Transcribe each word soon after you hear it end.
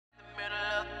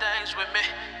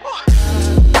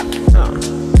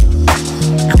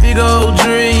Big old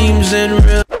dreams and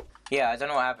real. Yeah, I don't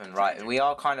know what happened. Right, we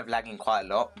are kind of lagging quite a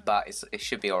lot, but it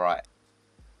should be all right.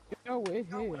 Oh, we're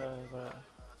here.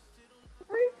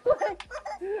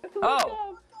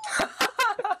 Oh.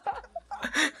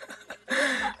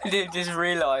 I didn't just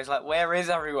realise, like, where is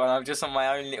everyone? I'm just on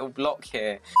my own little block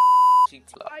here.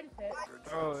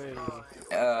 Oh,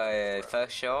 Yeah,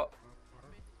 first shot.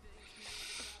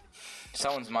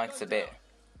 Someone's mic's a bit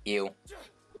ill.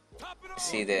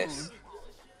 See this.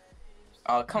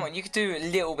 Oh, come on, you could do a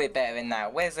little bit better than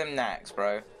that. Where's them knacks,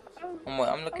 bro?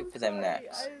 I'm looking for them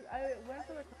knacks.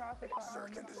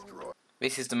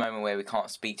 This is the moment where we can't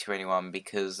speak to anyone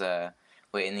because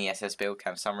we're in the SS build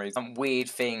camp for some reason. Some weird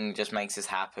thing just makes this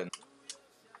happen.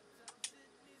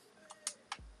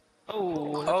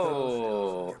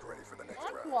 Oh.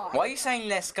 Why are you saying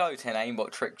let's go to an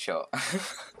aimbot trick shot?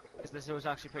 This was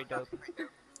actually pretty dope.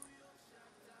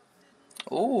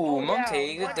 Ooh,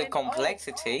 Monty, the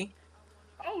complexity.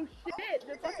 Oh shit,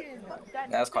 the fucking...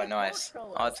 That's quite nice.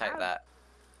 I'll take that.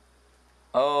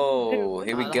 Oh,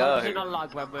 here we go. How does it not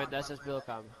lag when we're in SS build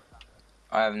camp?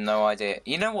 I have no idea.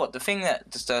 You know what? The thing that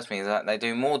disturbs me is that they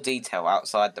do more detail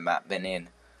outside the map than in.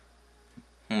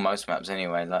 Most maps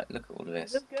anyway. Like, look at all of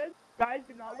this. Is this good? Guys,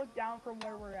 do not look down from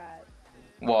where we're at.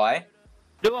 Why?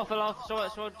 No, I fell off.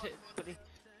 Someone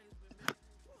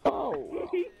Oh.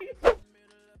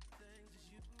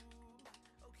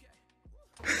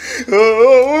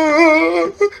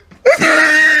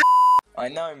 I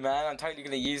know, man. I'm totally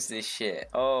gonna use this shit.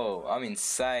 Oh, I'm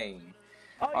insane.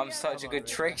 I'm such a good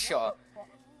trick shot.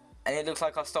 And it looks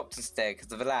like I stopped instead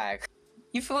because of the lag.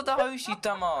 You filled the hose, you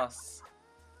dumbass.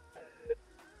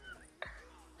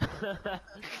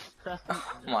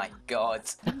 Oh my god.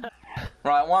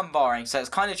 Right, one barring, so it's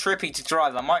kind of trippy to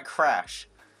drive. I might crash.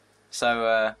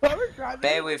 So,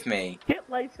 bear with me. Get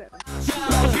license.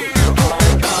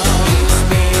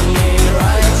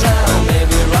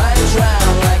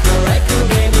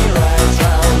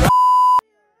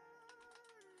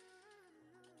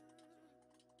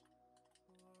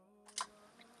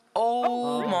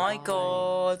 Oh my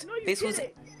god. No, you This was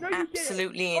didn't. No, you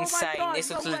absolutely didn't. insane. Oh my God, This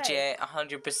was no way. legit,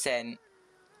 100%.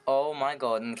 Oh my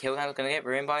god, and the kill count's gonna get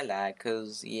ruined by lag,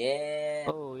 cause yeah.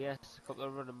 Oh yes, a couple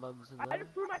of running mums in I there.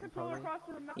 just threw my controller across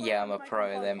the room. Yeah, I'm a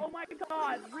pro of them. Oh my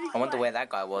god. I wonder where that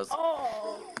guy was.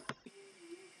 Oh.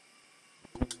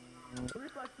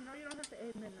 Reflex, you know you don't have to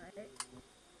aim in, right?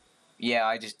 Yeah,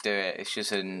 I just do it. It's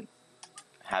just a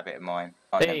habit of mine.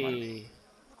 Oh, never mind. Hey.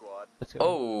 Let's go.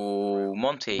 Oh,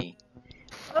 Monty.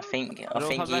 I think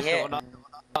you hit.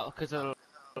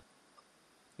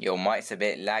 Your mic's a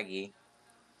bit laggy.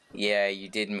 Yeah, you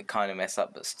did kind of mess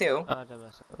up, but still. I don't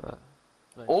mess up.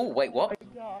 Oh, wait, what?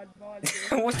 God,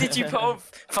 What did you put on?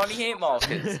 Funny hit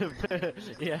markers?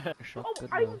 Yeah. Oh,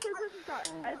 I have a third person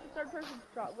shot. I have a third person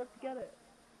shot. Let's get it.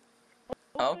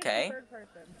 Oh, Okay. Third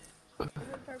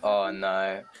person. Oh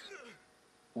no.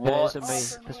 What? What? It's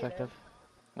a me perspective.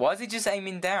 Why is it just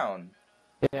aiming down?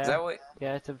 Yeah. Is that what?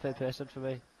 Yeah, it's in third person for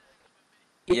me.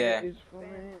 Yeah.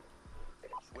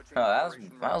 Oh,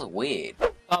 that was weird.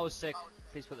 That was sick.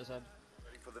 Please put this on.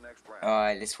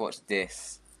 Alright, let's watch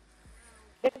this.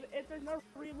 If there's no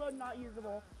reload, not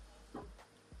usable.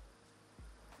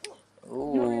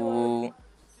 Ooh.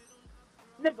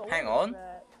 Nigga, what Hang was on.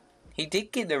 that? He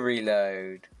did get the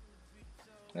reload.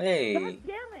 Hey. God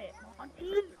damn it! On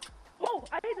team. Oh,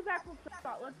 I hit the backflip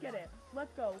shot. Let's get it.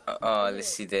 Let's go. Oh, let's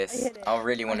see this. I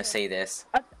really want to see this.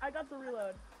 I got the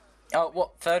reload. Oh,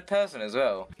 what? Third person as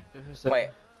well? Wait.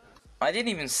 I didn't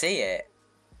even see it.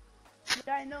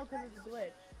 Yeah, I know, because it's a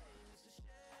glitch.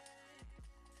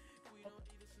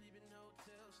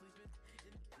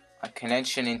 A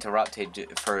connection interrupted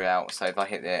throughout, so if I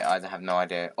hit it, I have no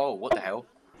idea. Oh, what the hell?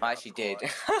 I actually did.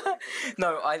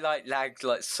 No, I like lagged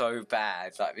like so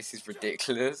bad. Like, this is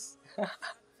ridiculous.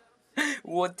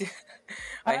 What?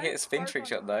 I hit a spin trick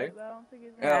shot though.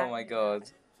 Oh my god.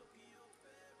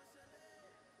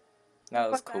 That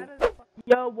was cool.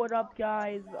 Yo, what up,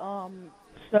 guys?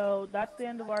 So that's the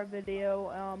end of our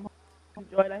video.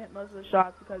 Enjoyed. I hit most of the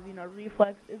shots because, you know,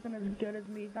 reflex isn't as good as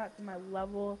me. It's not to my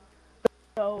level.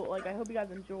 So, like, I hope you guys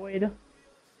enjoyed. Is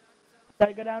that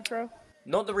a good outro?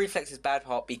 Not the reflexes bad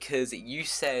part, because you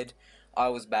said I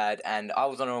was bad and I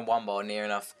was on a one bar near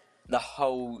enough the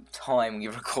whole time we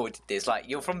recorded this. Like,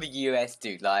 you're from the US,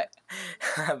 dude. Like,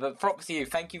 but props to you.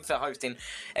 Thank you for hosting.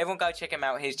 Everyone go check him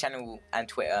out. His channel and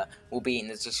Twitter will be in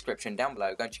the description down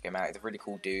below. Go check him out. He's a really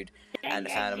cool dude and a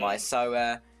fan of mine.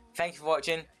 So, thank you for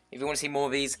watching. If you want to see more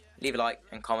of these, leave a like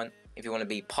and comment. If you want to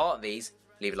be part of these,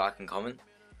 leave a like and comment.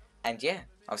 And yeah,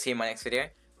 I'll see you in my next video.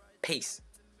 Peace.